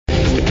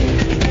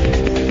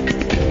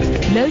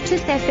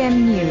Lotus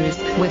FM News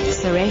with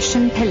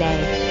Sureshan Pillay.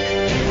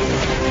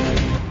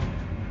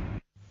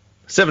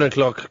 7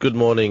 o'clock, good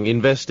morning.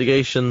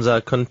 Investigations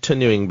are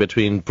continuing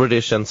between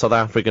British and South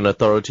African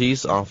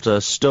authorities after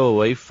a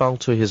stowaway fell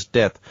to his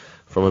death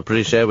from a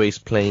British Airways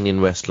plane in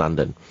West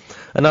London.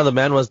 Another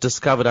man was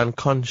discovered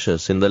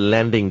unconscious in the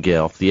landing gear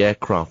of the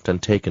aircraft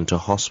and taken to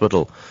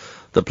hospital.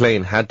 The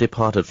plane had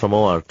departed from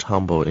OR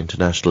Tambo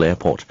International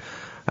Airport.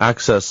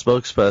 AXA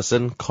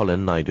spokesperson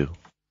Colin Naidu.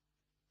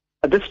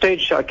 At this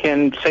stage, I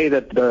can say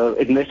that the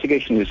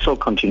investigation is still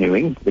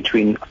continuing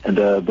between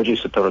the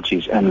British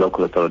authorities and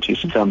local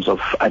authorities in terms of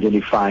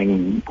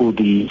identifying who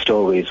the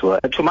stowaways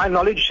were. To my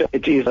knowledge,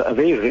 it is a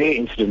very rare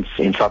incident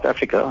in South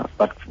Africa,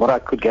 but what I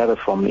could gather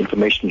from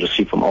information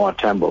received from OR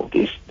Tambo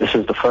is this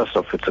is the first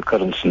of its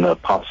occurrence in the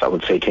past, I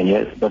would say, 10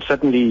 years. But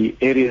certainly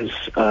areas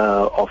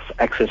of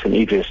access and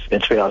egress,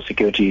 that's where our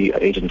security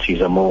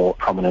agencies are more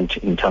prominent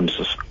in terms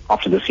of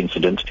after this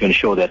incident to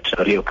ensure that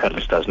a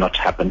reoccurrence does not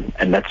happen,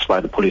 and that's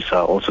why the police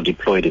are also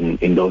deployed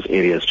in those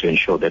areas to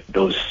ensure that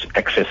those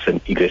access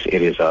and egress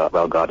areas are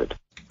well guarded.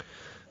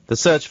 The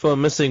search for a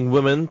missing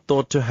woman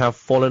thought to have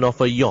fallen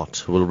off a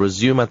yacht will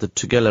resume at the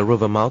Tugela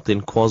River mouth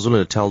in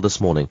KwaZulu-Natal this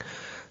morning.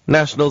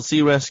 National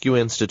Sea Rescue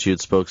Institute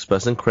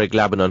spokesperson Craig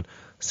Labanon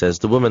says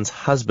the woman's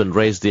husband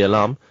raised the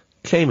alarm,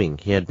 claiming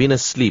he had been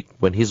asleep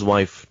when his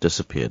wife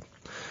disappeared.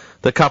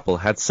 The couple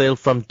had sailed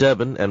from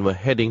Durban and were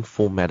heading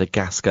for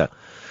Madagascar.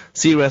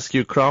 Sea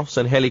rescue crafts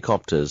and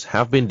helicopters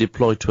have been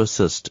deployed to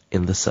assist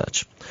in the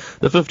search.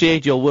 The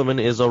 58-year-old woman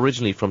is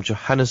originally from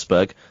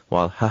Johannesburg,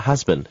 while her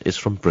husband is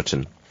from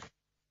Britain.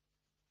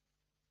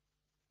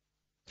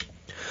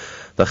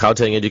 The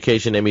Gauteng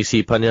Education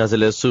MEC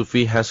Panyaza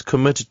Sufi has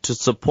committed to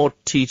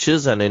support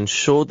teachers and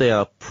ensure they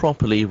are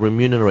properly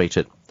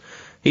remunerated.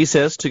 He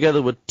says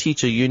together with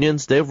teacher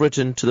unions, they've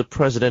written to the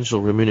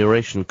Presidential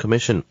Remuneration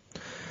Commission.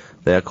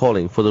 They are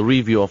calling for the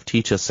review of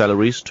teacher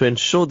salaries to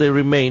ensure they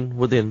remain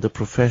within the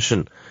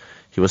profession.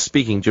 He was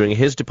speaking during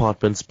his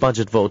department's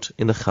budget vote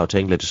in the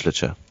Gauteng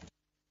legislature.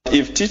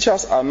 If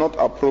teachers are not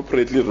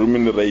appropriately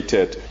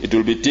remunerated, it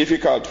will be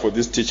difficult for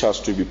these teachers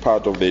to be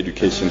part of the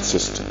education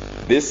system.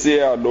 This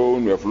year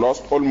alone, we have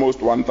lost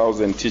almost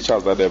 1,000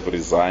 teachers that have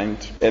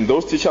resigned, and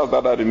those teachers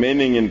that are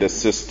remaining in the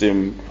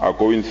system are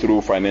going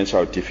through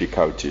financial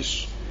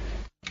difficulties.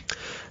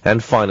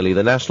 And finally,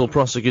 the National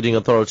Prosecuting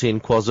Authority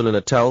in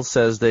KwaZulu-Natal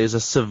says there is a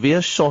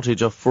severe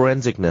shortage of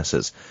forensic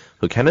nurses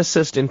who can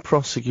assist in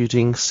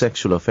prosecuting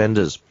sexual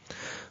offenders.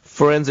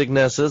 Forensic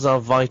nurses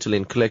are vital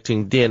in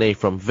collecting DNA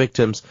from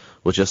victims,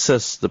 which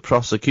assists the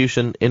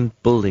prosecution in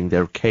building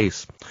their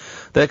case.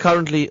 There are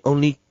currently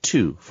only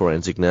 2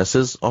 forensic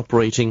nurses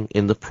operating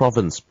in the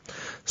province.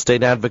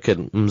 State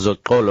Advocate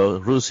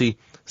Mzokolo Rusi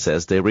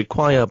says they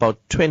require about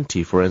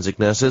 20 forensic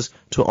nurses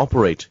to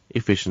operate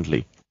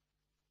efficiently.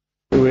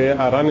 We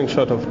are running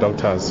short of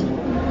doctors.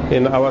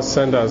 In our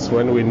centers,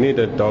 when we need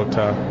a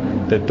doctor,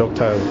 the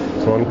doctor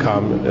won't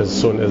come as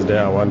soon as they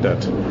are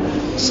wanted.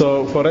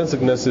 So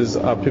forensic nurses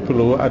are people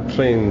who are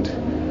trained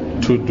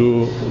to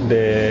do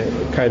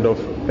the kind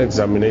of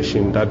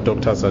examination that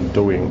doctors are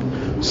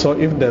doing. So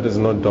if there is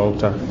no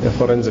doctor, a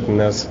forensic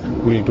nurse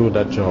will do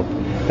that job.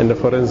 And the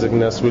forensic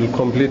nurse will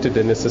complete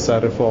the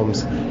necessary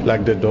forms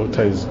like the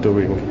doctor is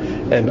doing.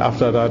 And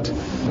after that,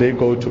 they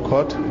go to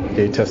court,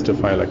 they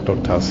testify like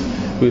doctors.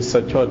 We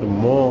secured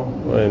more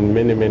and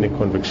many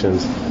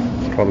convictions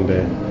from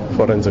the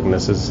forensic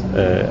nurses'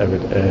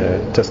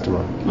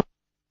 testimony.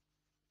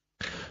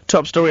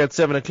 Top story at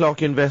 7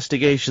 o'clock.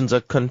 Investigations are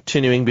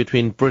continuing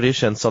between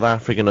British and South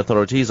African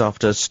authorities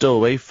after a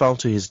stowaway fell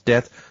to his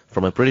death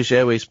from a British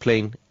Airways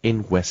plane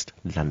in West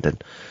London.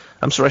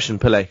 I'm Sureshan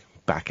Pillay,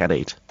 back at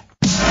 8.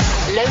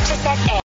 Lotus FM.